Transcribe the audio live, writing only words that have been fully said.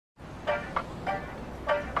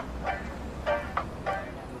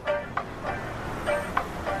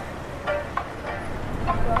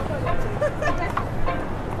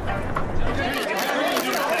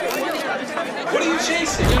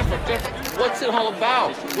What's it all about?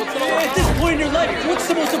 What's it all about? At this point in your life, what's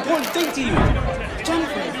the most important thing to you?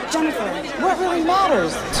 Jennifer, what really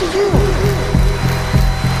matters to you?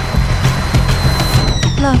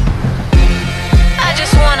 Look, I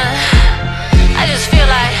just feel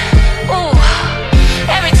like, ooh,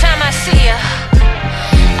 every time I see ya,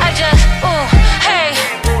 I just, ooh, hey.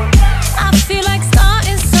 I feel like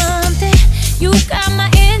starting something. You got my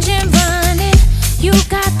engine running. You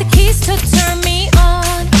got the keys to turn me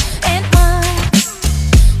on and on.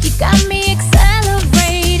 You got me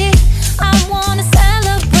accelerated. I wanna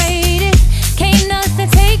celebrate it. Can't nothing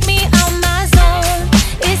take me out my zone.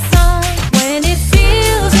 It's on when it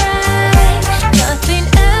feels right. Nothing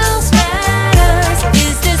else matters.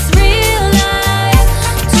 Is this real life?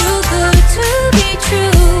 Too good to be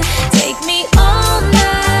true. Take me all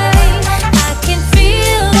night. I can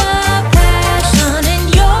feel the passion in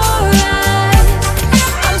your eyes.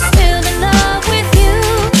 I'm still in love with you.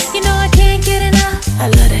 You know I can't get enough. I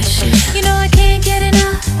love that shit. You know I can't get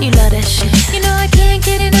enough. You love that shit. You know I can't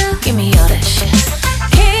get enough. Give me all that shit.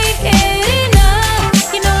 Can't get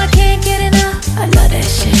enough. You know I can't get enough. I love that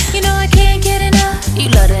shit. You know I can't get enough. You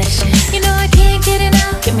love that shit. You know I can't get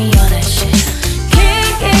enough. Give me all that shit.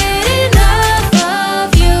 Can't get enough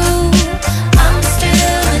of you. I'm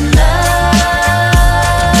still in love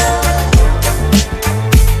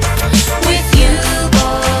with you,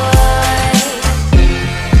 boy.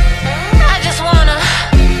 I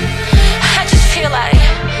just feel like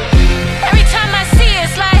every time I see it,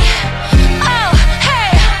 it's like, oh,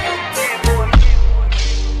 hey.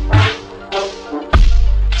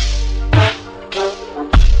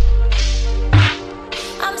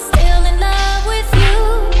 I'm still in love with you.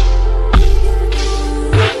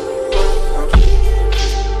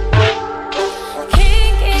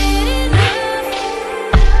 Can't get enough.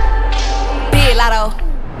 Big Lotto.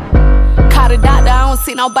 Call the doctor, I don't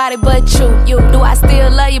see nobody but you. Do I still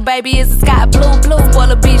love you, baby? Is the sky blue?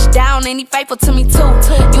 Spoil a bitch down, and he faithful to me too.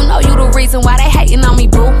 You know you the reason why they hating on me,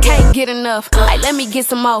 boo. Can't get enough, like let me get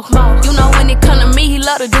some more. You know when it come to me, he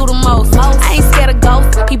love to do the most. I ain't scared of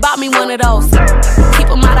ghosts, he bought me one of those. Keep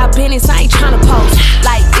him out of business, I ain't tryna post.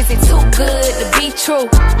 Like, is it too good to be true?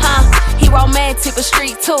 Huh? He romantic but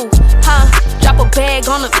street too. Huh? Drop a bag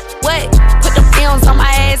on the what? Put the films on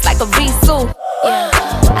my ass like a V-suit. Yeah,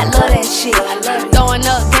 I love that shit. Throwing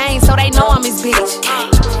up gang so they know I'm his bitch.